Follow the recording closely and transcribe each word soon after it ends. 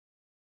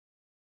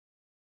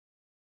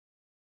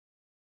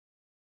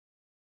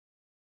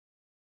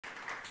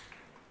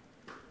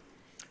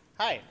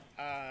Hi,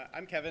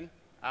 I'm Kevin.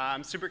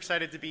 I'm super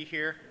excited to be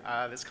here.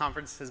 This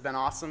conference has been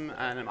awesome,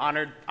 and I'm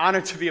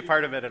honored to be a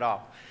part of it at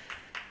all.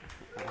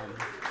 All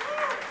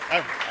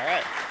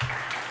right.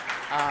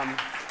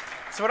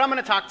 So what I'm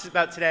going to talk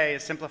about today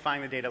is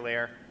simplifying the data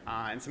layer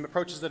and some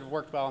approaches that have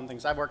worked well and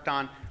things I've worked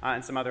on,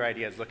 and some other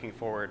ideas looking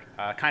forward,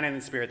 kind of in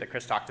the spirit that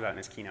Chris talked about in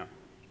his keynote.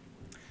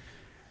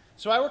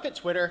 So I work at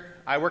Twitter.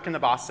 I work in the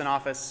Boston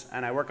office,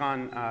 and I work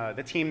on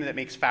the team that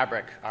makes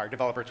Fabric, our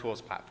developer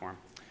tools platform.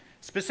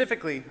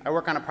 Specifically, I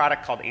work on a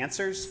product called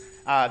Answers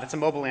that's a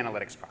mobile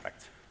analytics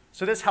product.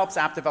 So this helps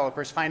app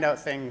developers find out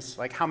things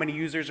like how many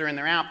users are in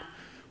their app,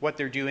 what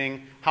they're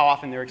doing, how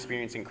often they're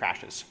experiencing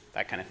crashes,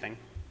 that kind of thing.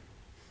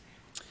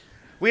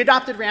 We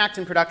adopted React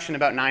in production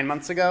about 9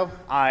 months ago,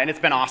 and it's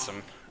been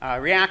awesome.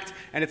 React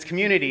and its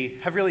community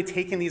have really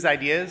taken these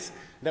ideas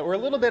that were a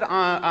little bit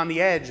on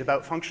the edge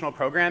about functional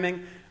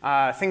programming,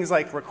 things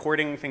like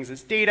recording things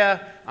as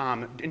data,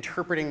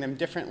 interpreting them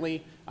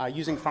differently,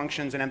 using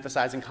functions and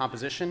emphasizing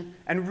composition,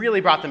 and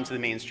really brought them to the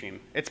mainstream.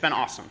 It's been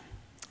awesome.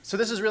 So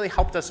this has really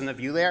helped us in the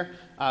view layer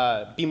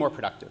be more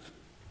productive.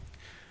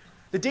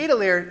 The data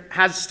layer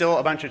has still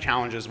a bunch of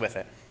challenges with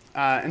it.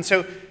 And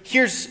so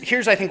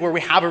here's, I think, where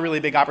we have a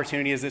really big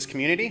opportunity as this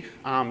community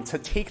to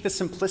take the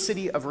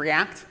simplicity of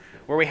React,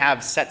 where we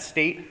have set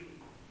state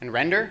and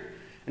render,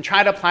 and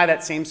try to apply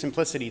that same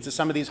simplicity to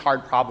some of these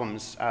hard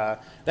problems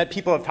that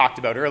people have talked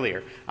about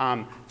earlier.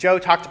 Joe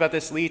talked about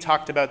this, Lee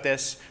talked about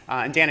this,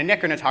 and Dan and Nick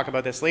are going to talk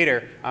about this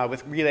later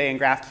with Relay and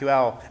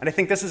GraphQL. And I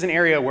think this is an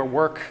area where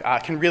work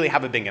can really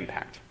have a big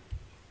impact.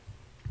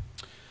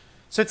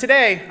 So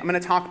today, I'm going to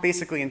talk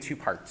basically in two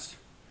parts.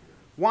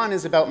 One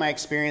is about my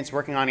experience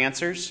working on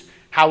Answers,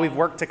 how we've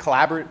worked to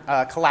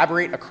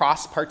collaborate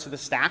across parts of the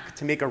stack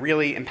to make a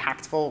really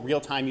impactful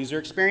real-time user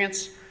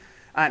experience,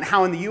 and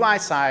how on the UI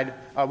side,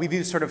 we've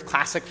used sort of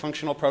classic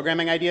functional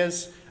programming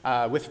ideas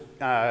with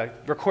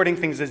recording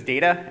things as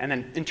data and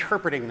then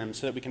interpreting them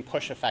so that we can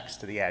push effects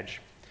to the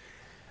edge.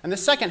 And the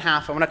second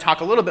half, I want to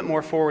talk a little bit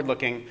more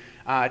forward-looking,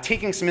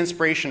 taking some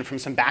inspiration from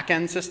some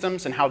back-end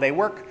systems and how they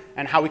work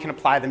and how we can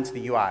apply them to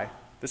the UI.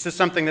 This is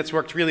something that's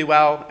worked really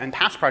well in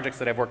past projects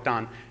that I've worked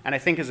on, and I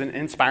think is an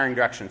inspiring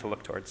direction to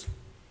look towards.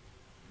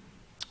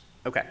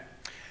 Okay,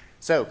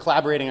 so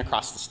collaborating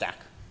across the stack.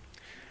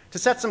 To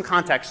set some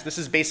context, this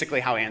is basically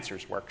how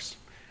Answers works.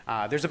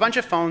 There's a bunch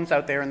of phones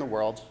out there in the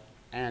world,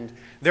 and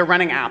they're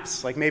running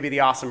apps, like maybe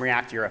the awesome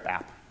ReactEurope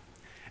app.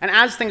 And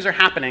as things are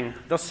happening,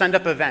 they'll send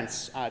up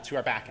events to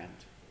our backend.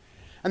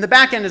 And the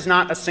backend is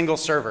not a single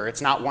server.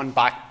 It's not one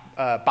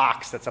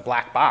box that's a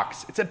black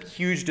box. It's a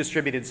huge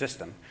distributed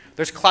system.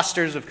 There's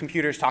clusters of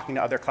computers talking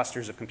to other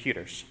clusters of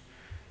computers.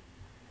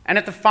 And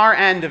at the far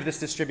end of this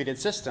distributed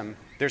system,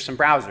 there's some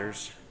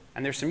browsers,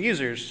 and there's some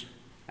users,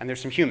 and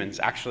there's some humans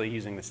actually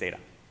using this data.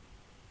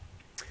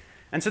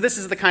 And so this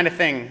is the kind of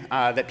thing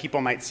that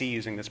people might see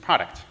using this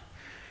product.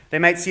 They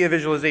might see a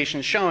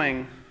visualization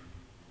showing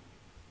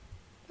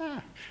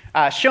how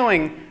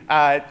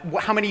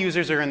many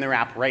users are in their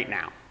app right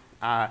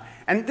now.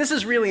 And this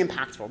is really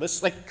impactful.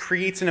 This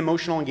creates an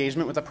emotional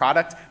engagement with a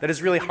product that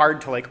is really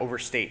hard to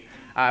overstate.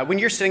 When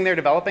you're sitting there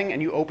developing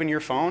and you open your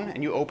phone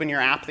and you open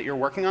your app that you're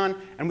working on,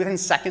 and within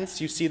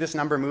seconds you see this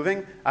number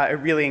moving, it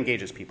really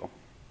engages people.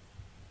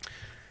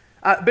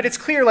 But it's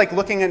clear,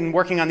 looking and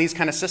working on these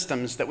kind of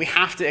systems, that we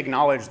have to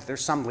acknowledge that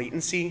there's some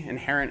latency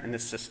inherent in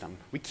this system.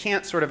 We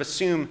can't sort of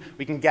assume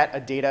we can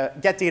get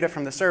data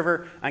from the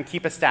server and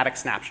keep a static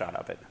snapshot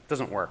of it. It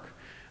doesn't work.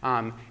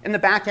 In the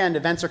back end,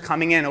 events are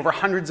coming in over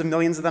hundreds of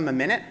millions of them a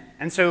minute.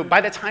 And so by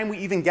the time we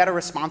even get a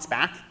response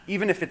back,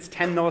 even if it's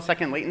 10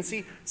 millisecond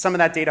latency, some of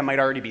that data might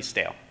already be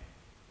stale.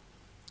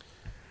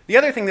 The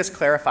other thing this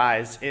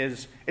clarifies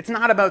is it's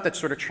not about that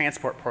sort of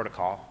transport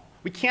protocol.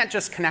 We can't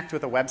just connect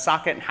with a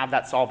WebSocket and have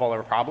that solve all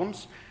our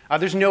problems.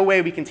 There's no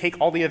way we can take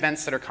all the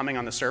events that are coming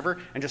on the server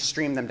and just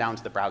stream them down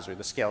to the browser.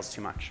 The scale is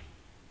too much.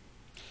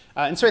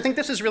 And so I think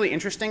this is really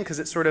interesting because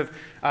it sort of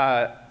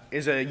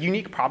is a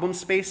unique problem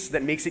space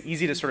that makes it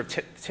easy to sort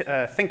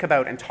of think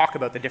about and talk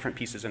about the different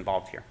pieces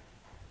involved here.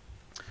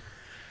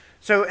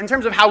 So in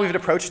terms of how we've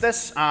approached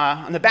this,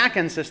 on the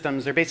back-end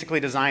systems, they're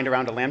basically designed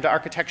around a Lambda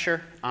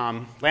architecture.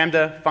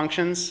 Lambda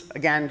functions,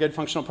 again, good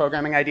functional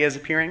programming ideas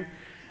appearing.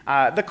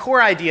 The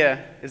core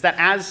idea is that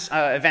as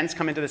events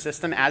come into the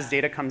system, as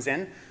data comes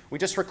in, we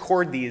just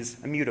record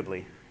these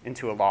immutably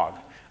into a log.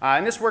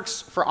 And this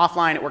works for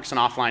offline. It works on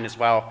offline as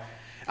well.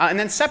 And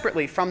then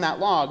separately from that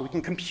log, we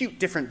can compute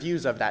different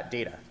views of that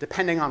data,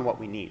 depending on what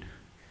we need.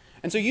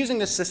 And so using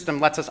this system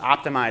lets us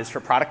optimize for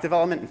product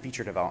development and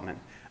feature development.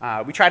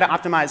 We try to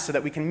optimize so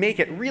that we can make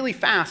it really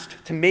fast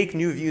to make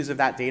new views of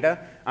that data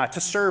to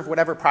serve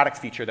whatever product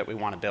feature that we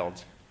want to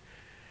build.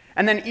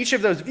 And then each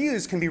of those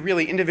views can be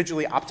really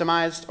individually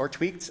optimized or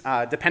tweaked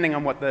depending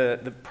on what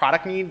the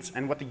product needs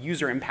and what the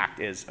user impact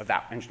is of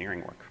that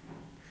engineering work.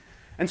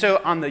 And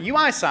so on the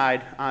UI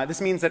side, this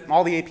means that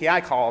all the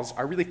API calls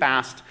are really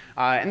fast,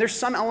 and there's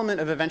some element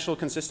of eventual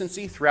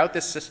consistency throughout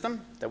this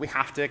system that we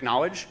have to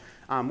acknowledge.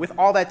 With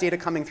all that data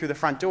coming through the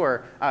front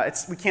door,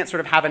 we can't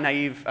sort of have a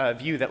naive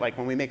view that like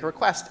when we make a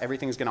request,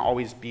 everything's going to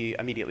always be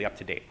immediately up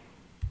to date.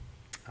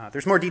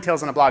 There's more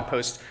details in a blog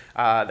post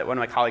that one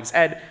of my colleagues,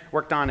 Ed,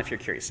 worked on if you're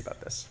curious about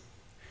this.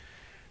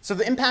 So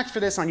the impact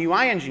for this on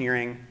UI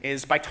engineering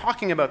is by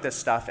talking about this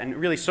stuff and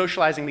really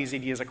socializing these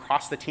ideas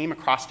across the team,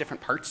 across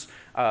different parts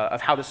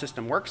of how the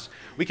system works,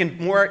 we can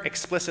more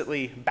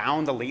explicitly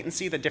bound the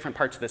latency that different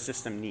parts of the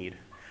system need.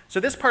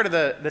 So this part of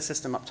the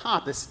system up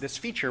top, this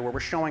feature where we're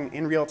showing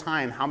in real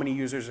time how many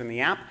users are in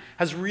the app,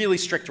 has really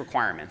strict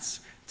requirements.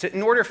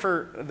 In order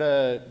for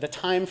the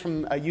time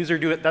from a user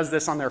does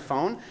this on their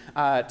phone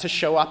to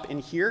show up in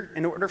here,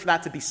 in order for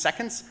that to be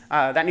seconds,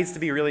 that needs to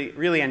be really,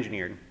 really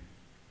engineered.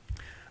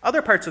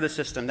 Other parts of the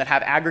system that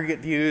have aggregate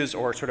views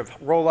or sort of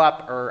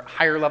roll-up or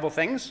higher level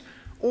things,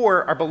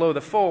 or are below the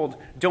fold,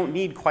 don't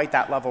need quite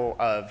that level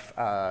of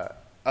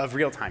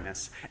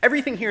real-timeness.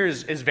 Everything here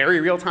is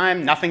very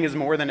real-time. Nothing is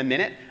more than a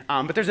minute.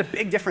 But there's a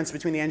big difference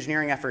between the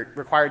engineering effort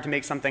required to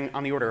make something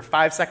on the order of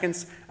 5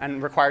 seconds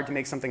and required to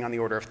make something on the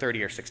order of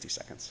 30 or 60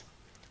 seconds.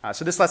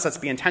 So this lets us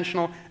be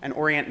intentional and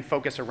orient and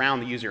focus around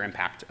the user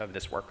impact of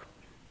this work.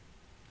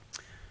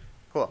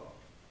 Cool.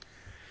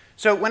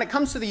 So when it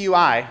comes to the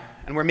UI,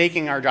 and we're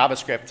making our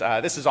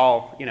JavaScript, this is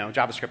all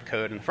JavaScript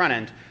code in the front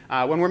end.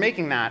 When we're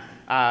making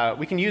that,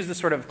 we can use this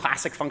sort of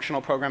classic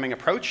functional programming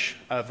approach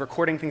of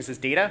recording things as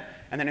data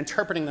and then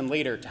interpreting them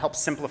later to help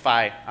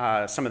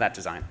simplify some of that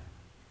design.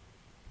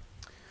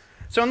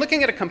 So in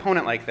looking at a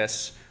component like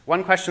this,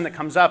 one question that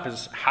comes up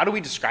is, how do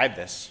we describe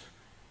this?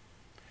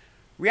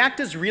 React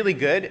is really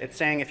good at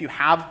saying if you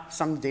have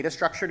some data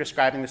structure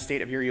describing the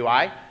state of your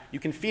UI, you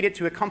can feed it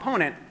to a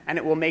component and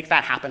it will make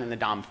that happen in the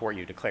DOM for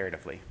you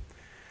declaratively.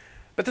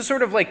 But the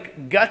sort of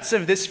like guts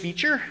of this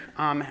feature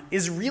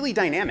is really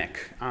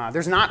dynamic.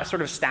 There's not a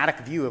sort of static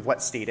view of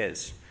what state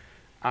is.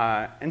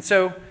 And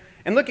so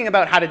in looking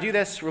about how to do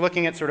this, we're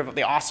looking at sort of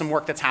the awesome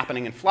work that's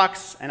happening in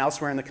Flux and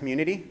elsewhere in the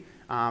community.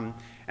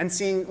 And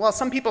seeing, well,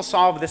 some people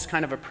solve this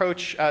kind of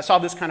approach,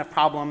 solve this kind of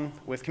problem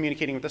with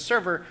communicating with the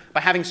server by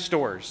having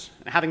stores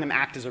and having them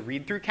act as a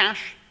read-through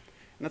cache.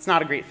 And that's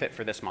not a great fit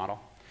for this model.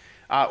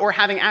 Or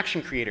having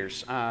action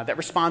creators that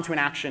respond to an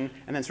action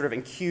and then sort of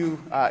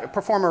enqueue,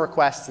 perform a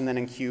request and then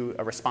enqueue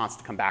a response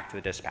to come back to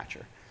the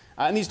dispatcher.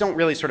 And these don't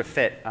really sort of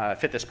fit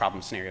this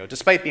problem scenario,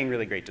 despite being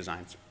really great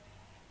designs.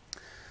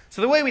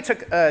 So the way we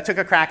took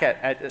a crack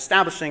at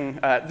establishing,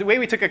 the way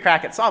we took a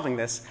crack at solving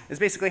this is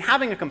basically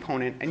having a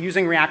component and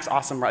using React's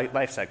awesome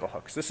lifecycle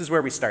hooks. This is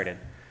where we started.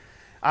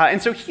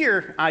 And so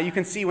here, you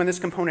can see when this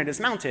component is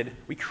mounted,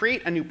 we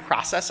create a new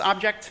process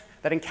object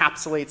that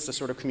encapsulates the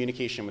sort of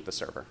communication with the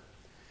server.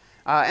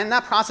 And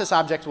that process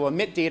object will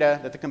emit data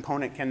that the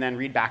component can then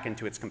read back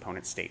into its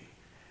component state.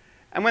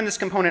 And when this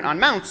component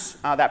unmounts,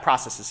 that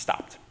process is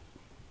stopped.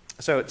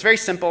 So it's very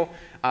simple.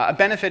 A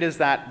benefit is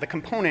that the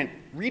component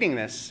reading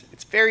this,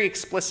 it's very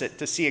explicit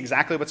to see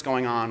exactly what's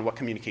going on, what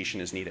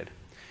communication is needed.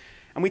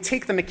 And we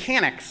take the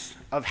mechanics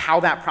of how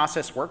that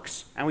process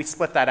works, and we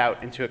split that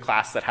out into a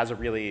class that has a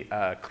really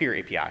clear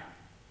API.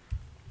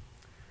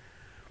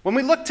 When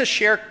we look to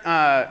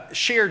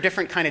share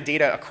different kind of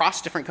data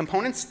across different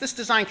components, this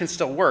design can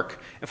still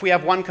work. If we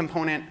have one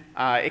component,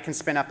 it can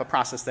spin up a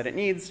process that it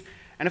needs.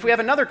 And if we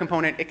have another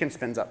component, it can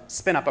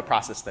spin up a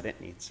process that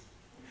it needs.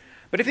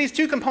 But if these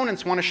two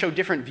components want to show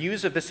different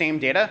views of the same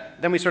data,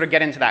 then we sort of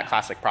get into that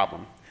classic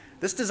problem.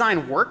 This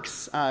design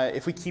works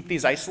if we keep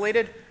these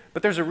isolated,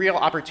 but there's a real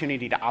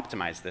opportunity to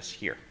optimize this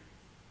here.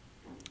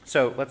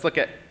 So let's look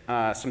at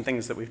some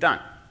things that we've done.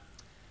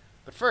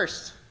 But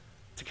first,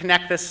 to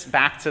connect this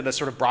back to the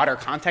sort of broader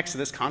context of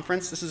this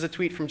conference, this is a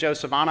tweet from Joe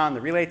Savana on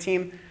the Relay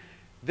team.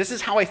 This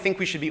is how I think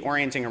we should be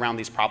orienting around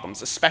these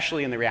problems,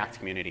 especially in the React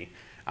community.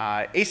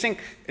 Async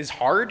is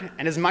hard,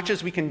 and as much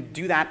as we can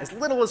do that as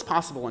little as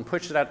possible and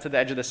push it out to the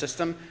edge of the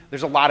system,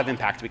 there's a lot of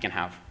impact we can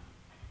have.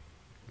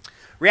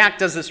 React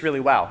does this really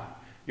well.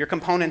 Your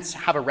components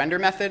have a render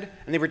method,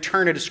 and they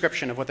return a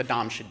description of what the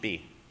DOM should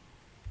be.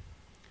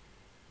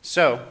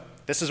 So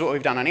this is what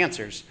we've done on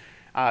answers.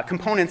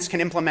 Components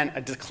can implement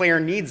a declare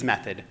needs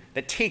method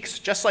that takes,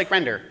 just like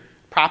render,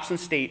 props and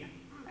state,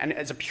 and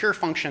as a pure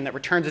function that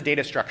returns a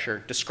data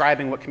structure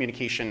describing what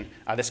communication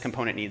this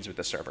component needs with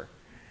the server.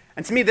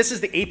 And to me, this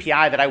is the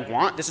API that I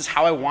want. This is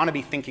how I want to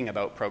be thinking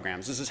about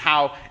programs. This is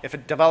how, if a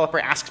developer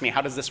asks me,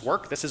 how does this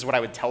work, this is what I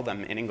would tell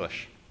them in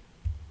English.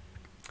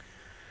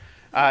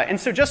 And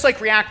so just like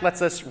React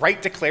lets us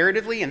write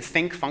declaratively and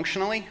think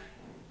functionally,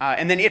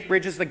 and then it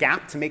bridges the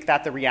gap to make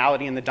that the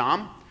reality in the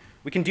DOM,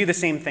 we can do the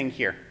same thing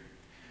here.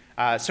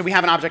 So we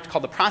have an object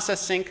called the process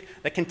sync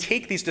that can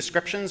take these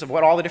descriptions of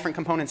what all the different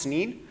components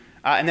need,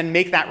 and then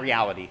make that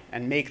reality,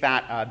 and make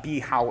that be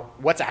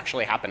what's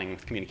actually happening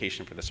with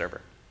communication for the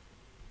server.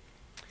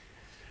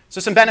 So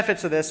some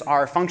benefits of this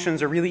are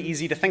functions are really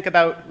easy to think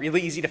about,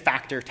 really easy to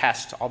factor,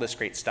 test, all this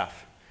great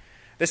stuff.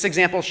 This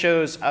example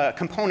shows a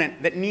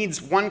component that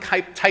needs one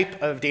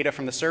type of data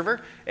from the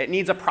server. It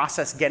needs a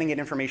process getting it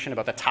information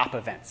about the top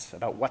events,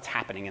 about what's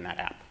happening in that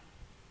app.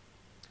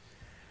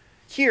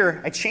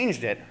 Here, I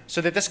changed it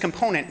so that this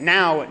component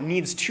now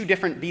needs two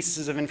different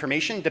pieces of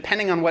information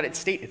depending on what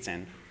state it's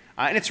in.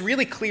 And it's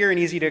really clear and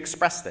easy to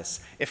express this.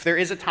 If there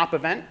is a top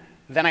event,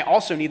 then I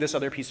also need this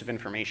other piece of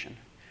information.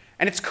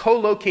 And it's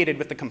co-located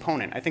with the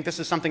component. I think this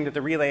is something that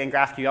the Relay and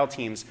GraphQL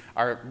teams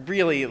are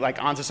really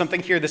onto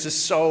something here. This is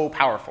so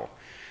powerful.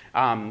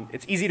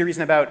 It's easy to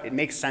reason about. It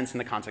makes sense in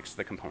the context of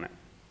the component.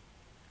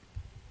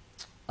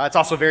 It's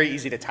also very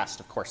easy to test,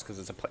 of course, because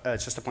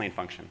it's just a plain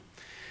function.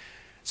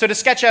 So to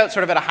sketch out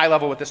sort of at a high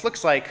level what this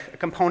looks like, a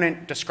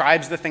component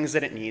describes the things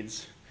that it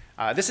needs.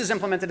 This is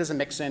implemented as a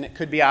mixin. It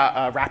could be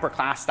a wrapper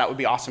class. That would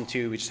be awesome,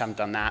 too. We just haven't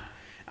done that.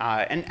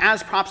 And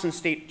as props and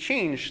state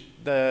change,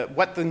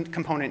 what the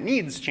component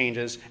needs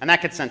changes, and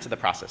that gets sent to the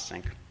process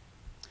sink.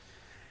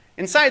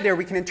 Inside there,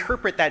 we can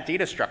interpret that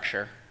data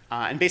structure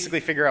and basically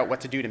figure out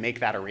what to do to make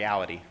that a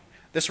reality.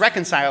 This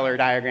reconciler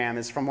diagram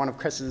is from one of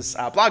Chris's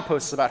blog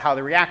posts about how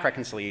the React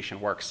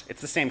reconciliation works.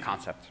 It's the same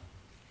concept.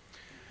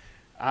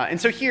 And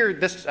so here,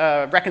 this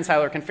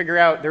reconciler can figure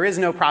out there is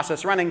no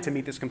process running to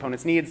meet this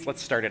component's needs.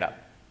 Let's start it up.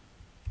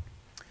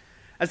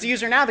 As the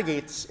user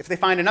navigates, if they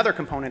find another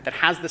component that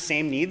has the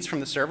same needs from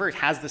the server, it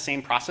has the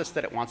same process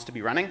that it wants to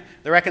be running,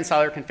 the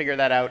reconciler can figure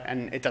that out,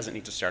 and it doesn't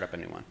need to start up a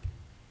new one.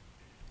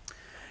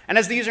 And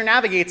as the user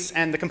navigates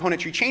and the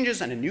component tree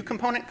changes and a new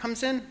component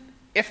comes in,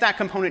 if that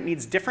component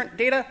needs different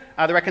data,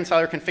 the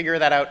reconciler can figure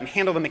that out and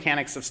handle the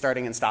mechanics of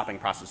starting and stopping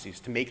processes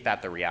to make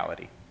that the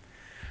reality.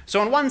 So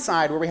on one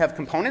side, where we have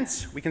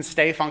components, we can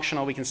stay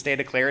functional, we can stay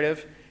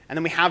declarative, and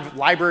then we have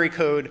library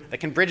code that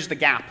can bridge the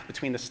gap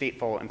between the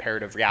stateful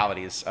imperative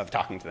realities of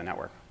talking to the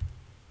network.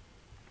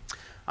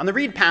 On the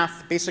read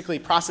path, basically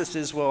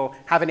processes will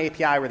have an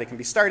API where they can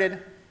be started,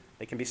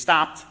 they can be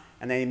stopped,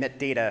 and they emit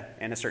data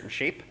in a certain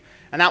shape.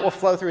 And that will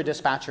flow through a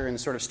dispatcher in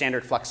sort of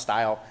standard Flux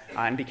style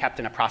and be kept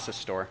in a process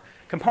store.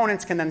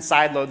 Components can then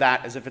sideload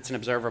that as if it's an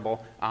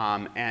observable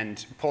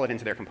and pull it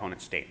into their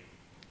component state.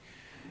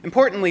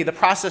 Importantly, the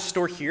process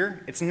store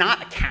here, it's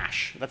not a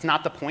cache. That's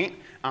not the point.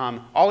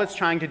 All it's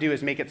trying to do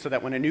is make it so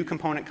that when a new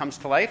component comes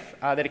to life,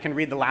 that it can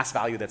read the last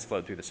value that's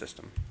flowed through the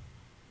system.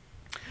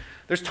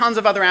 There's tons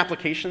of other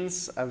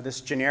applications of this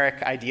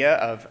generic idea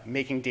of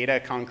making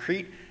data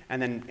concrete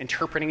and then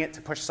interpreting it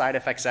to push side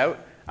effects out.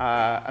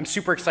 I'm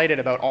super excited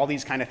about all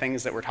these kind of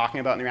things that we're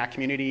talking about in the React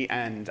community,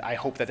 and I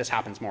hope that this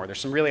happens more. There's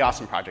some really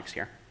awesome projects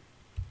here.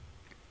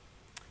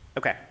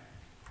 OK.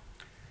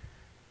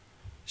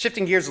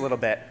 Shifting gears a little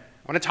bit,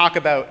 I want to talk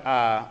about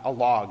a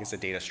log as a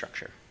data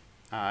structure.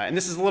 And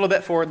this is a little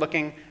bit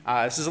forward-looking.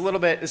 This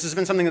has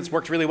been something that's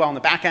worked really well in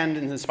the back end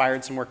and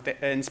inspired some work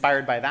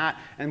inspired by that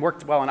and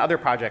worked well on other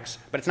projects,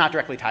 but it's not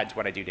directly tied to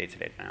what I do day to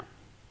day now.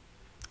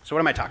 So what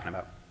am I talking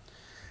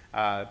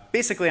about?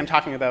 Basically, I'm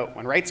talking about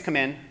when writes come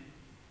in,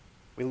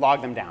 we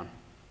log them down.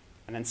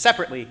 And then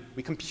separately,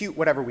 we compute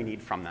whatever we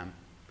need from them.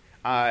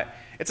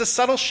 It's a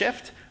subtle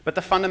shift, but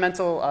the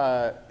fundamental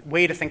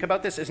way to think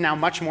about this is now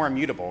much more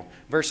immutable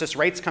versus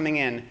writes coming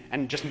in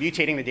and just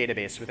mutating the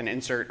database with an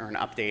insert or an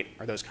update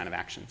or those kind of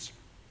actions.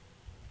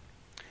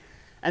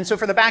 And so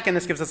for the backend,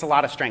 this gives us a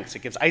lot of strengths.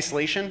 It gives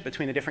isolation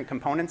between the different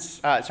components,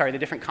 the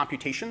different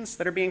computations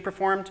that are being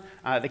performed.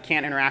 They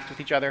can't interact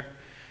with each other.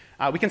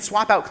 We can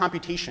swap out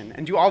computation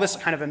and do all this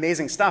kind of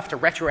amazing stuff to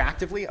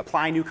retroactively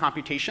apply new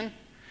computation.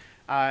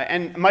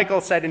 And Michael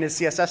said in his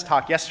CSS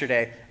talk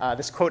yesterday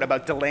this quote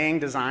about delaying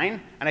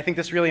design, and I think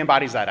this really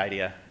embodies that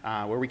idea,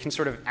 where we can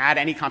sort of add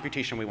any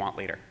computation we want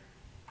later.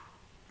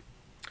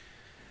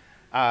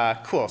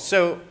 Cool,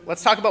 so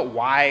let's talk about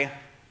why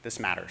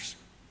this matters.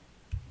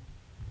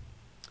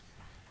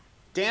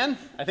 Dan,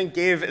 I think,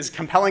 gave as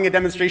compelling a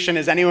demonstration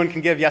as anyone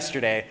can give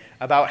yesterday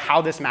about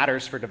how this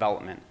matters for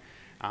development.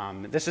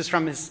 This is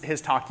from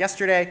his talk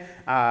yesterday,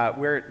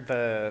 where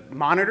the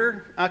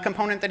monitor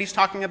component that he's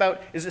talking about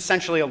is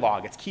essentially a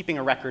log. It's keeping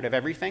a record of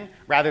everything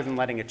rather than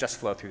letting it just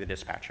flow through the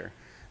dispatcher.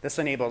 This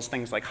enables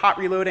things like hot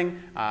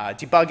reloading,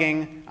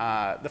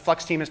 debugging. The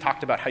Flux team has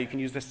talked about how you can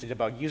use this to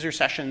debug user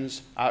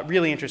sessions.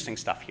 Really interesting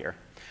stuff here.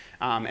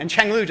 And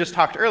Cheng Lu just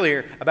talked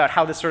earlier about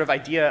how this sort of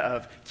idea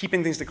of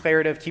keeping things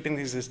declarative, keeping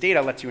things as data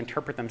lets you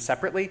interpret them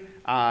separately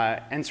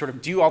and sort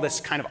of do all this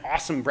kind of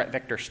awesome Brett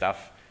Victor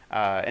stuff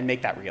and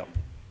make that real.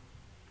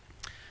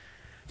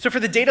 So for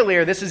the data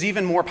layer, this is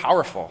even more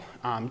powerful.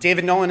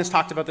 David Nolan has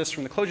talked about this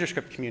from the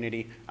ClojureScript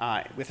community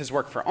with his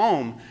work for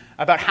Ohm,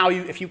 about how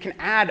if you can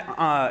add,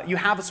 you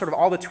have sort of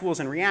all the tools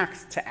in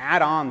React to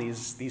add on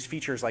these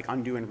features like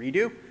undo and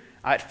redo.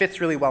 It fits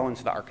really well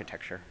into the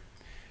architecture.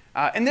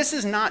 And this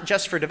is not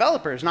just for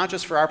developers, not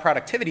just for our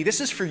productivity.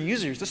 This is for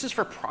users. This is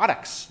for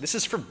products. This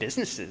is for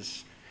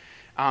businesses.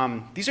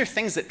 These are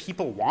things that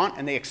people want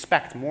and they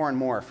expect more and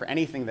more for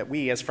anything that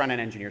we as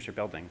front-end engineers are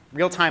building.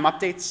 Real-time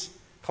updates,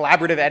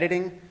 collaborative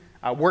editing,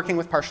 working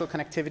with partial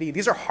connectivity.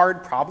 These are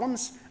hard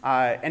problems,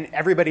 and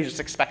everybody just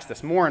expects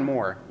this more and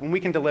more. When we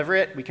can deliver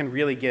it, we can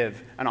really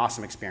give an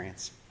awesome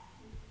experience.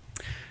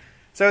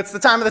 So it's the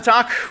time of the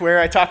talk where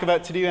I talk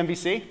about to-do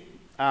MVC.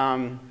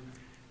 And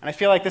I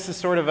feel like this is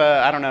sort of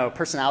a, I don't know,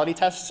 personality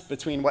test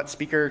between what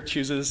speaker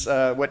chooses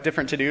what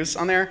different to-dos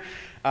on there.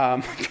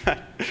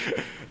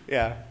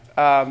 Yeah.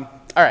 All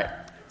right.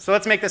 So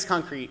let's make this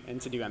concrete in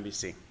to-do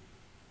MVC.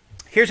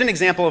 Here's an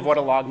example of what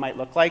a log might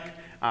look like.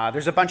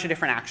 There's a bunch of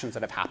different actions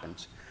that have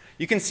happened.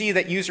 You can see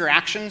that user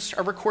actions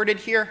are recorded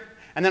here,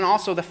 and then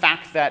also the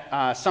fact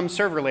that some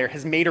server layer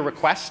has made a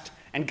request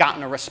and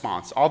gotten a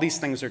response. All these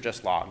things are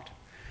just logged.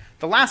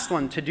 The last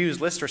one, to-dos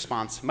list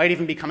response, might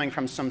even be coming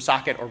from some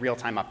socket or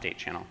real-time update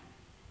channel.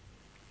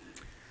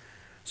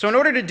 So in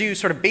order to do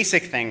sort of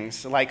basic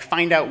things, like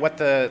find out what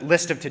the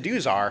list of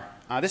to-dos are,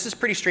 this is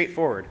pretty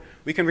straightforward.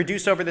 We can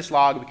reduce over this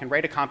log, we can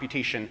write a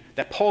computation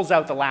that pulls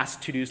out the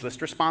last to-dos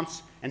list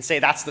response and say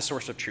that's the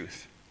source of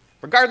truth.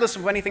 Regardless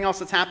of anything else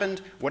that's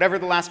happened, whatever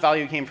the last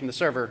value came from the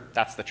server,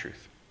 that's the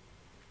truth.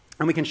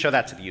 And we can show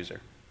that to the user.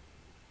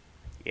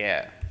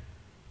 Yeah.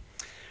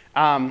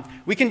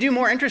 We can do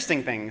more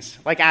interesting things,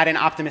 like add in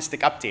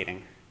optimistic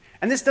updating.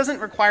 And this doesn't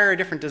require a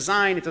different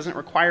design. It doesn't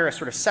require a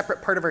sort of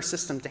separate part of our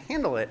system to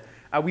handle it.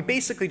 We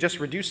basically just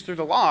reduce through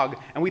the log,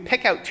 and we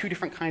pick out two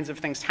different kinds of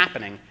things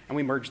happening, and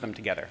we merge them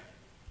together.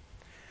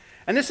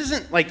 And this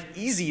isn't like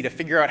easy to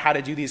figure out how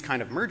to do these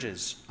kind of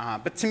merges.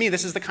 But to me,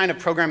 this is the kind of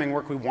programming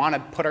work we want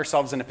to put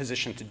ourselves in a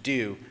position to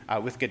do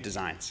with good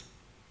designs.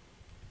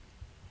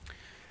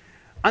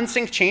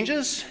 Unsynced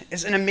changes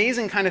is an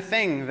amazing kind of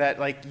thing that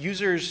like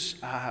users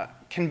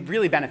can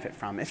really benefit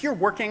from. If you're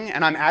working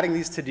and I'm adding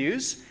these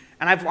to-dos,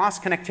 and I've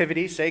lost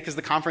connectivity, say, because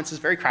the conference is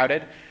very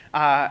crowded,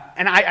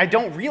 and I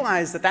don't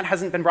realize that that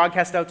hasn't been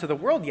broadcast out to the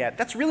world yet,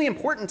 that's really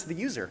important to the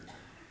user.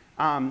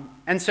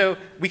 And so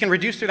we can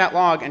reduce through that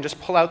log and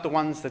just pull out the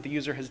ones that the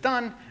user has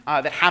done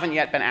that haven't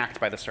yet been acted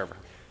by the server.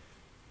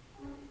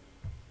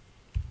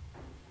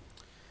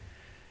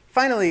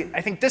 Finally,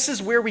 I think this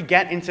is where we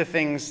get into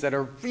things that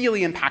are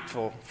really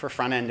impactful for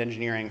front-end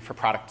engineering, for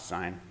product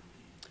design.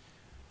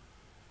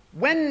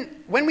 When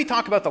we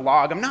talk about the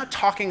log, I'm not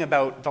talking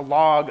about the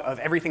log of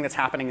everything that's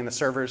happening in the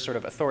server's sort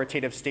of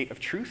authoritative state of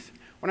truth.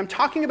 When I'm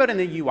talking about in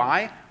the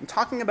UI, I'm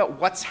talking about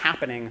what's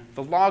happening,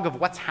 the log of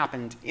what's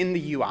happened in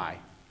the UI,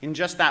 in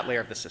just that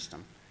layer of the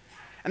system.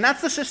 And that's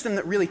the system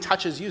that really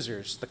touches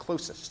users the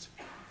closest.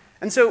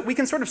 And so we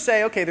can sort of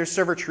say, okay, there's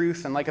server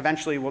truth, and like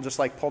eventually we'll just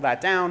like pull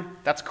that down.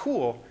 That's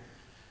cool.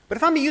 But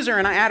if I'm a user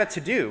and I add a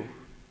to-do,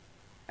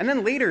 and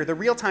then later the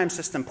real-time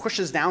system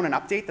pushes down an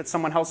update that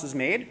someone else has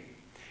made,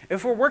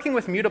 if we're working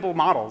with mutable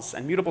models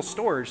and mutable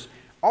stores,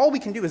 all we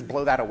can do is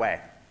blow that away.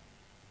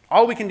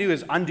 All we can do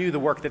is undo the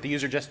work that the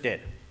user just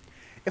did.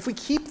 If we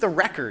keep the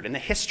record and the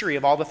history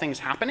of all the things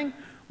happening,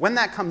 when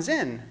that comes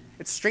in,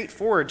 it's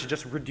straightforward to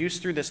just reduce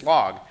through this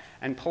log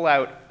and pull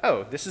out,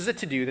 oh, this is a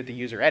to-do that the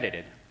user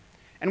edited.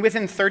 And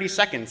within 30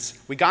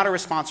 seconds, we got a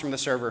response from the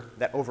server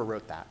that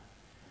overwrote that.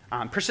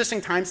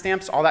 Persisting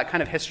timestamps, all that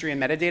kind of history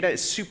and metadata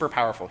is super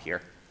powerful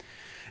here.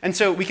 And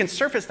so we can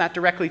surface that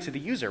directly to the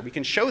user. We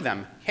can show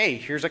them, hey,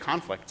 here's a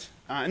conflict.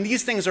 And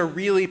these things are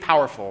really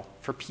powerful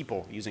for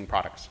people using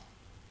products.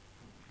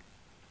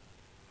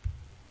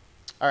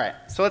 All right,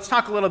 so let's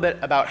talk a little bit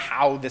about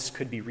how this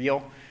could be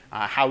real,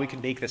 how we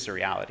could make this a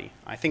reality.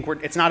 I think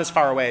it's not as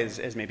far away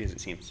as maybe as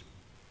it seems.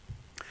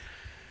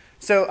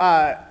 So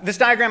this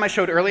diagram I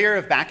showed earlier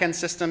of backend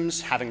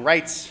systems having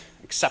writes,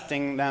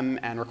 accepting them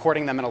and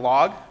recording them in a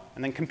log,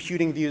 and then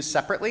computing views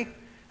separately,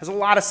 has a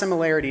lot of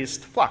similarities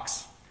to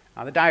Flux.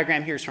 The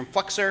diagram here is from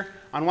Fluxer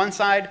on one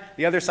side.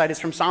 The other side is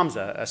from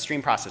Samza, a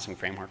stream processing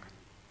framework.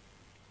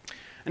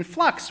 In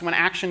Flux, when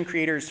action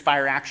creators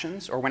fire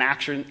actions, or when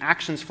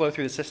actions flow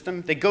through the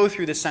system, they go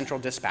through this central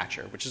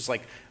dispatcher, which is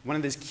like one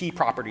of these key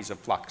properties of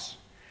Flux.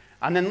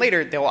 And then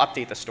later, they will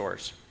update the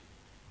stores.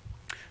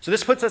 So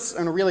this puts us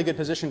in a really good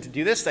position to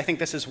do this. I think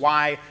this is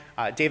why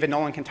David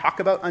Nolan can talk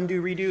about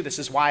undo, redo. This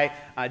is why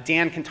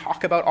Dan can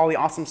talk about all the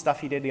awesome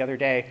stuff he did the other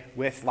day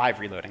with live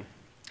reloading.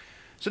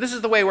 So this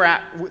is the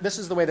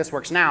way this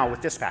works now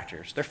with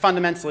dispatchers. They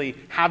fundamentally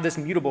have this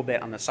mutable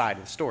bit on the side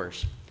with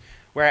stores.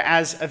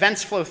 Whereas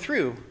events flow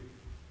through,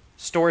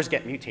 stores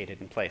get mutated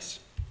in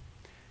place.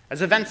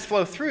 As events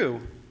flow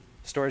through,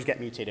 stores get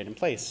mutated in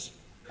place.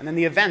 And then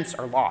the events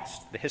are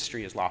lost. The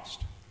history is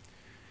lost.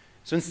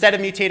 So instead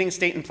of mutating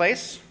state in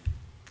place,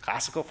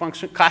 classic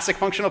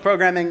functional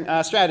programming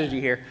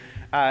strategy here,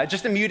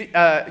 just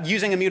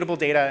using immutable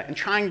data and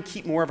trying to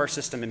keep more of our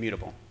system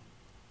immutable.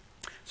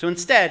 So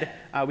instead,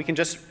 we can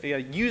just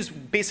use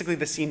basically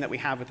the scene that we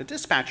have with the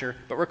dispatcher,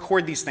 but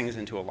record these things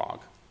into a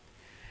log.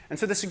 And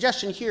so the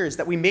suggestion here is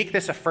that we make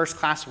this a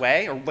first-class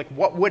way, or like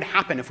what would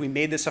happen if we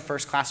made this a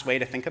first-class way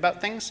to think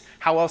about things?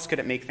 How else could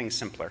it make things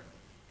simpler?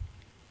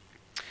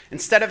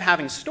 Instead of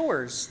having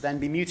stores then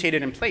be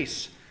mutated in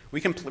place, we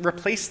can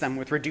replace them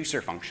with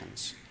reducer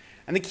functions.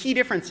 And the key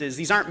difference is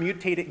these aren't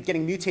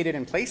getting mutated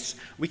in place.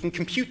 We can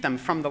compute them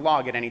from the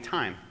log at any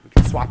time.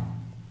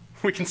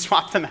 We can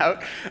swap them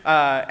out,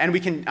 and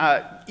we can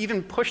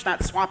even push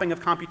that swapping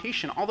of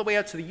computation all the way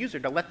out to the user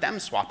to let them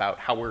swap out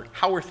how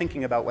we're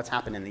thinking about what's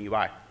happened in the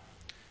UI.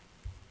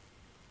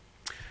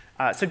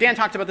 So Dan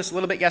talked about this a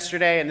little bit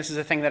yesterday, and this is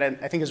a thing that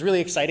I think is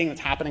really exciting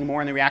that's happening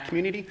more in the React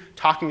community,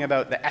 talking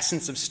about the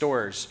essence of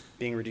stores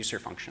being reducer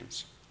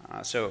functions.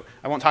 So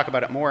I won't talk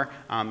about it more.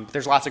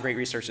 There's lots of great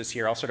resources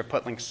here. I'll sort of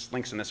put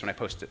links in this when I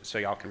post it, so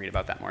y'all can read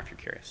about that more if you're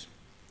curious.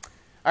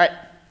 All right,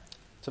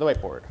 to the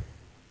whiteboard.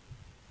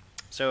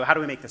 So how do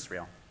we make this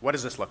real? What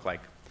does this look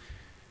like?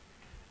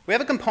 We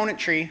have a component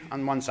tree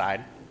on one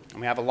side, and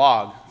we have a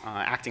log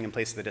acting in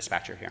place of the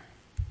dispatcher here.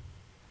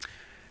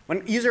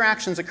 When user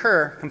actions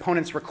occur,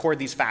 components record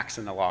these facts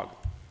in the log.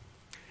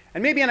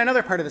 And maybe on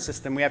another part of the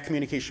system, we have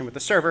communication with the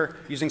server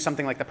using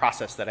something like the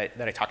process that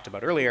I talked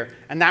about earlier,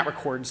 and that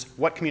records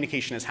what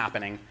communication is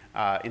happening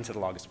into the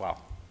log as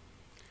well.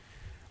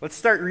 Let's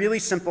start really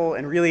simple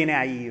and really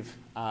naive.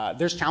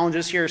 There's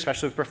challenges here,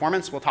 especially with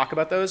performance. We'll talk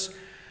about those.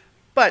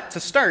 But to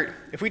start,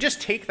 if we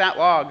just take that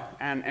log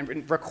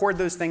and record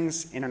those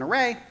things in an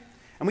array,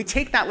 and we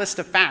take that list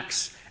of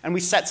facts and we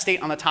set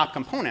state on the top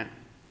component,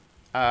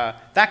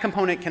 that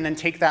component can then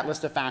take that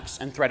list of facts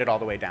and thread it all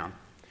the way down.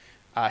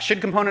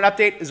 Should component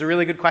update is a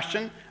really good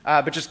question,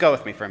 but just go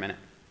with me for a minute.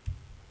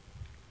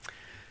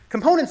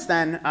 Components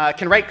then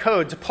can write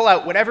code to pull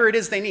out whatever it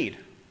is they need.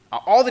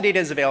 All the data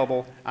is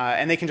available,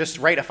 and they can just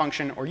write a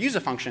function or use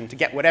a function to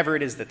get whatever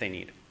it is that they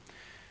need.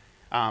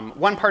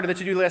 One part of the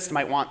to-do list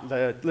might want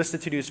the list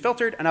of to-dos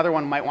filtered. Another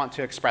one might want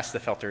to express the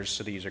filters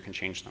so the user can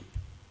change them.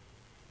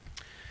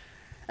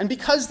 And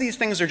because these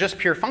things are just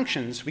pure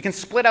functions, we can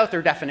split out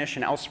their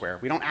definition elsewhere.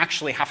 We don't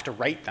actually have to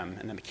write them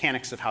and the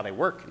mechanics of how they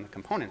work in the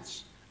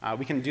components.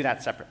 We can do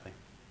that separately.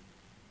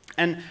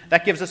 And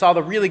that gives us all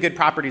the really good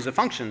properties of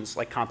functions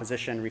like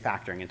composition,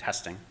 refactoring, and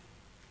testing.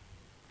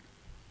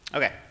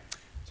 OK,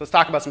 so let's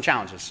talk about some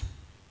challenges.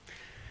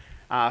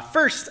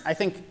 First, I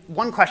think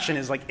one question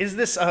is, like, is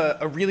this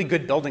a really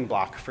good building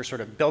block for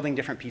sort of building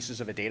different pieces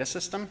of a data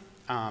system?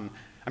 I'm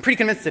pretty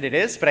convinced that it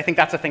is, but I think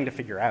that's a thing to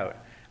figure out.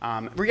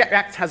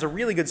 React has a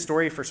really good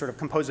story for sort of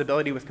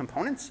composability with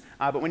components,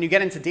 but when you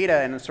get into data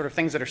and sort of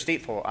things that are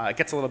stateful, it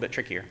gets a little bit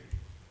trickier.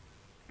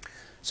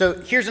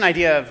 So here's an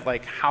idea of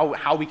like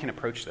how we can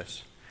approach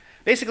this.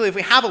 Basically, if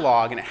we have a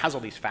log and it has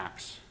all these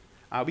facts,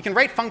 we can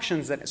write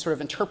functions that sort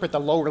of interpret the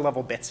lower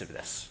level bits of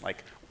this.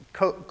 Like,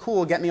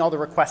 cool, get me all the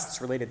requests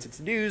related to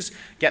to-dos,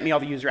 get me all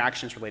the user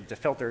actions related to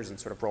filters, and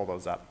sort of roll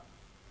those up.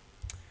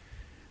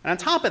 And on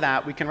top of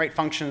that, we can write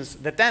functions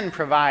that then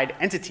provide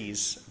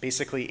entities,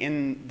 basically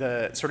in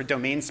the sort of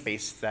domain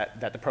space that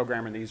the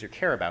programmer and the user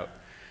care about.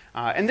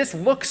 And this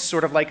looks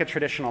sort of like a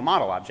traditional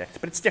model object,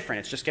 but it's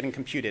different. It's just getting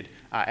computed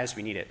as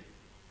we need it.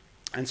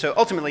 And so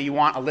ultimately, you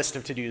want a list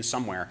of to-dos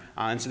somewhere,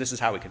 and so this is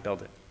how we could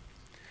build it.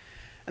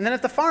 And then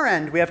at the far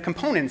end, we have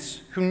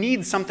components who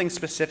need something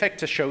specific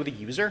to show the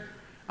user.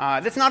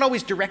 That's not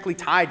always directly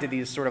tied to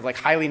these sort of like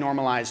highly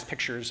normalized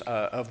pictures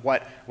of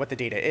what the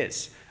data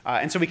is.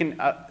 And so we can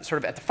sort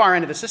of at the far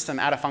end of the system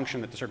add a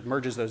function that sort of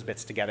merges those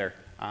bits together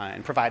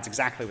and provides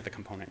exactly what the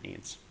component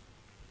needs.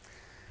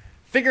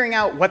 Figuring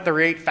out what the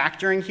right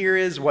factoring here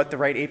is, what the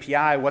right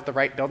API, what the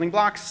right building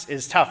blocks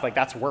is tough. Like,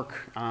 that's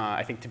work,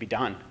 I think, to be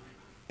done.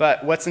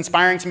 But what's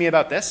inspiring to me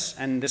about this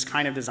and this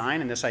kind of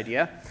design and this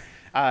idea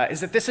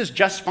is that this is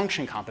just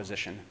function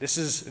composition. This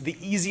is the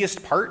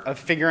easiest part of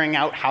figuring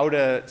out how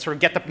to sort of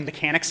get the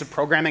mechanics of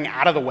programming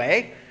out of the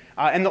way.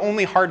 And the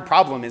only hard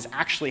problem is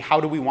actually how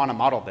do we want to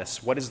model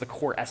this? What is the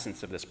core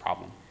essence of this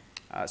problem?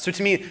 So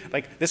to me,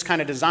 like this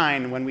kind of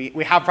design, when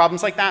we have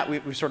problems like that,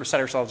 we sort of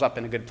set ourselves up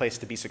in a good place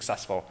to be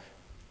successful.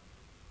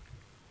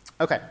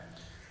 OK,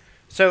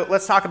 so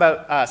let's talk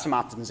about some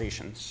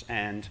optimizations.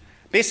 And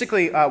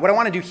basically, what I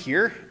want to do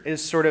here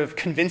is sort of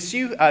convince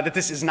you that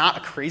this is not a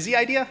crazy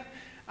idea.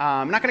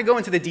 I'm not going to go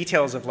into the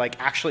details of like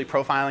actually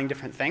profiling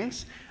different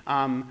things,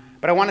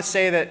 but I want to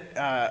say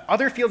that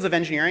other fields of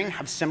engineering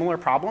have similar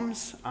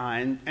problems,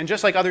 and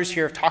just like others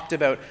here have talked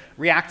about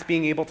React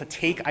being able to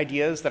take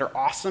ideas that are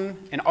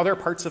awesome in other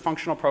parts of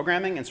functional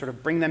programming and sort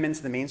of bring them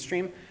into the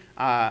mainstream.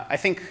 I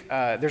think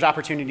there's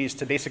opportunities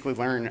to basically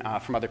learn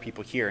from other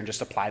people here and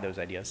just apply those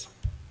ideas.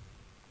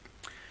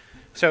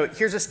 So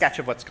here's a sketch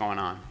of what's going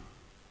on.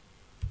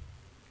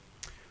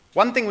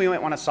 One thing we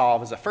might want to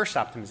solve as a first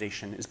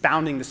optimization is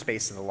bounding the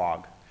space of the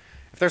log.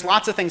 If there's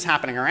lots of things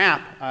happening in our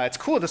app, it's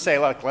cool to say,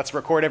 look, let's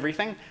record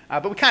everything,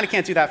 but we kind of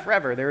can't do that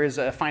forever. There is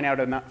a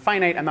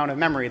finite amount of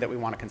memory that we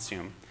want to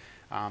consume.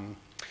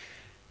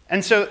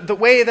 And so the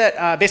way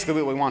that,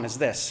 basically what we want is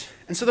this.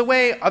 And so the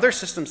way other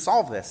systems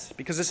solve this,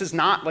 because this is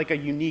not like a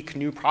unique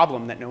new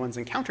problem that no one's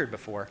encountered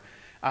before,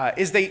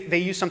 is they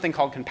use something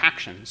called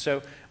compaction.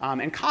 So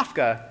in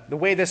Kafka, the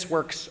way this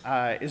works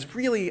is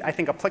really, I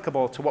think,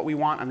 applicable to what we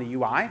want on the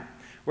UI,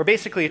 where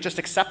basically it just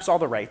accepts all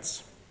the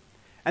writes.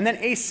 And then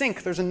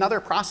async, there's another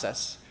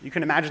process. You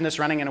can imagine this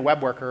running in a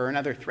web worker or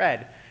another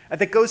thread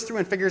that goes through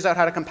and figures out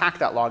how to compact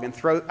that log and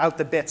throw out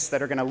the bits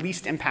that are going to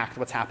least impact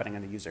what's happening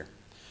on the user.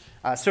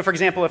 So for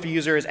example, if a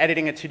user is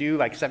editing a to-do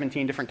like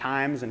 17 different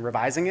times and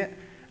revising it,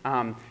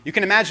 you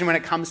can imagine when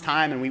it comes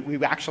time and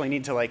we actually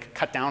need to like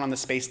cut down on the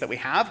space that we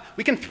have,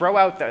 we can throw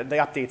out the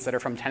updates that are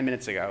from 10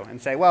 minutes ago and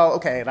say, well,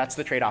 OK, that's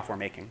the trade-off we're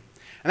making.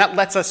 And that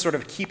lets us sort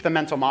of keep the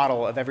mental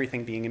model of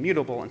everything being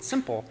immutable and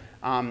simple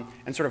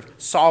and sort of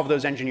solve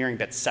those engineering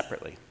bits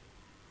separately.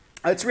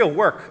 It's real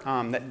work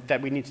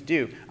that we need to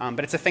do, but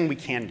it's a thing we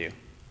can do.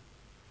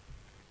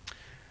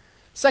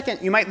 Second,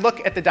 you might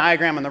look at the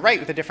diagram on the right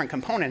with the different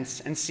components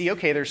and see,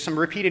 okay, there's some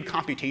repeated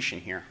computation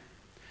here.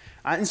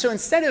 And so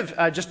instead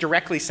of just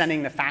directly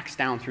sending the facts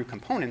down through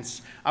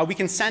components, we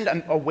can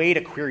send a way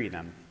to query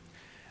them.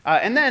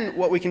 And then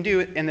what we can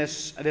do in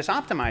this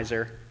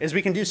optimizer is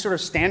we can do sort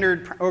of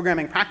standard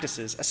programming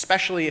practices,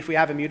 especially if we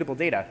have immutable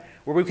data,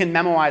 where we can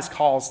memoize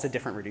calls to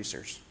different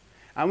reducers.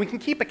 We can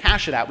keep a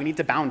cache of that. We need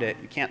to bound it.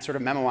 You can't sort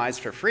of memoize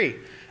for free.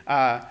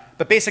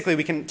 But basically,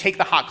 we can take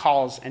the hot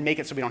calls and make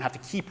it so we don't have to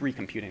keep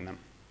recomputing them.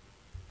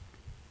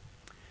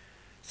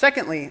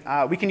 Secondly,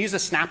 we can use a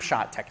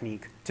snapshot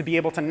technique to be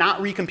able to not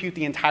recompute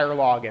the entire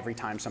log every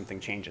time something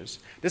changes.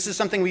 This is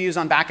something we use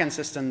on backend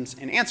systems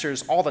in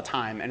answers all the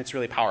time, and it's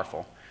really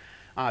powerful.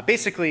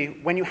 Basically,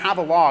 when you have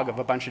a log of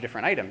a bunch of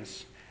different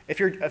items, if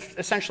you're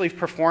essentially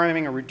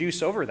performing a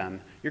reduce over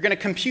them, you're going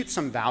to compute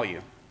some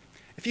value.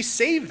 If you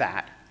save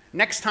that,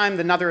 next time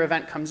another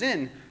event comes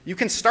in, you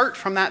can start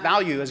from that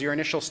value as your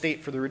initial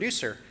state for the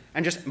reducer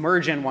and just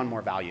merge in one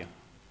more value.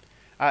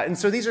 And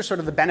so these are sort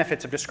of the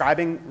benefits of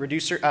describing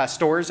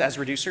stores as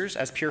reducers,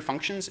 as pure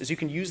functions, is you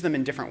can use them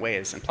in different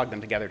ways and plug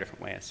them together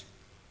different ways.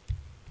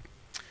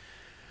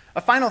 A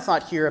final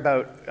thought here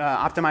about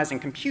optimizing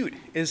compute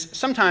is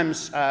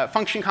sometimes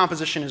function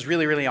composition is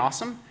really, really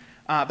awesome,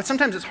 but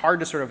sometimes it's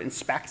hard to sort of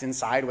inspect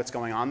inside what's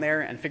going on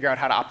there and figure out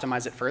how to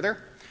optimize it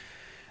further.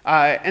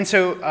 And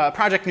so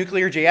Project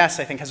Nuclear.js,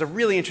 I think, has a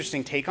really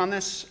interesting take on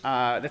this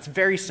that's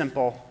very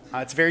simple.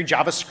 It's very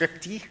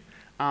JavaScript-y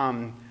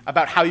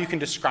about how you can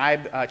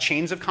describe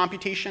chains of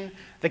computation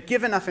that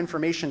give enough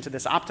information to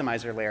this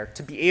optimizer layer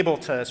to be able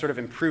to sort of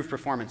improve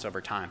performance over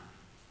time.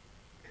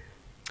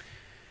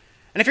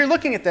 And if you're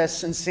looking at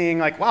this and seeing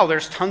like, wow,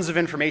 there's tons of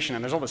information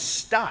and there's all this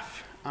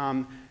stuff,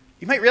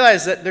 you might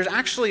realize that there's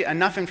actually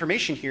enough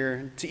information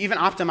here to even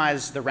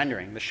optimize the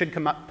rendering, the should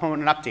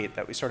component update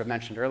that we sort of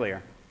mentioned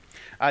earlier.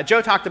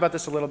 Joe talked about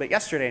this a little bit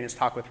yesterday in his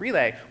talk with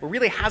Relay, where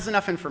Relay has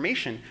enough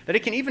information that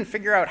it can even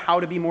figure out how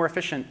to be more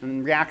efficient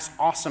than React's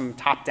awesome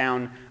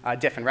top-down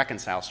diff and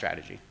reconcile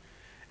strategy.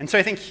 And so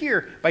I think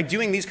here, by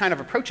doing these kind of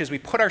approaches, we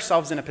put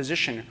ourselves in a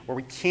position where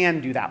we can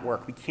do that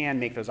work. We can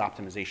make those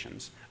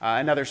optimizations.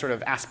 Another sort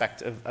of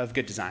aspect of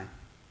good design.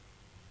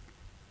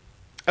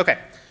 OK,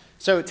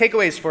 so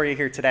takeaways for you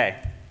here today.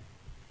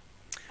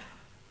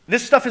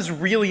 This stuff is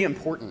really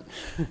important.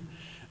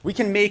 We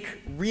can make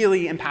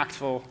really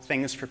impactful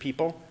things for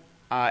people,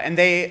 and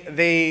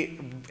they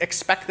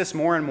expect this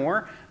more and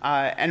more,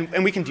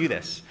 and we can do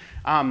this.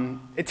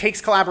 It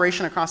takes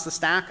collaboration across the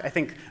stack. I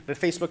think the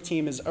Facebook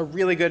team is a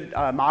really good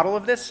model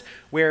of this,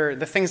 where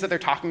the things that they're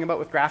talking about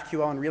with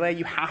GraphQL and Relay,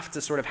 you have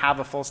to sort of have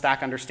a full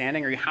stack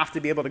understanding, or you have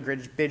to be able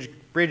to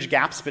bridge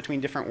gaps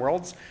between different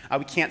worlds.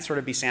 We can't sort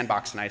of be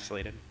sandboxed and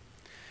isolated.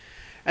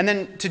 And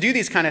then to do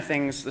these kind of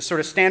things, the sort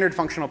of standard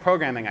functional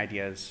programming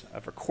ideas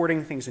of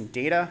recording things in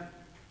data,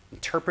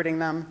 interpreting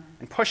them,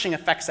 and pushing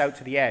effects out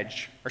to the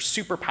edge are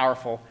super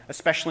powerful,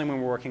 especially when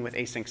we're working with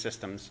async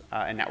systems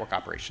and network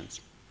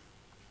operations.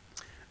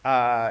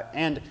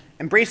 And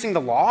embracing the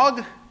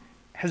log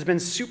has been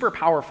super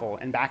powerful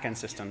in backend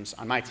systems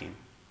on my team.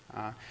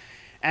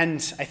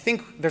 And I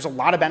think there's a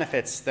lot of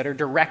benefits that are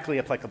directly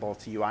applicable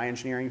to UI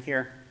engineering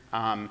here,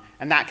 and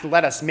that can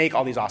let us make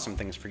all these awesome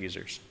things for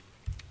users.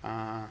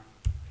 I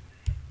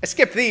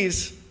skipped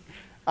these,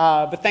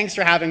 but thanks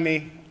for having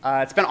me.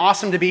 It's been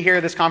awesome to be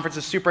here. This conference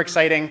is super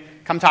exciting.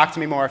 Come talk to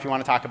me more if you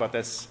want to talk about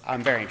this.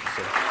 I'm very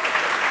interested.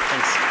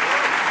 Thanks.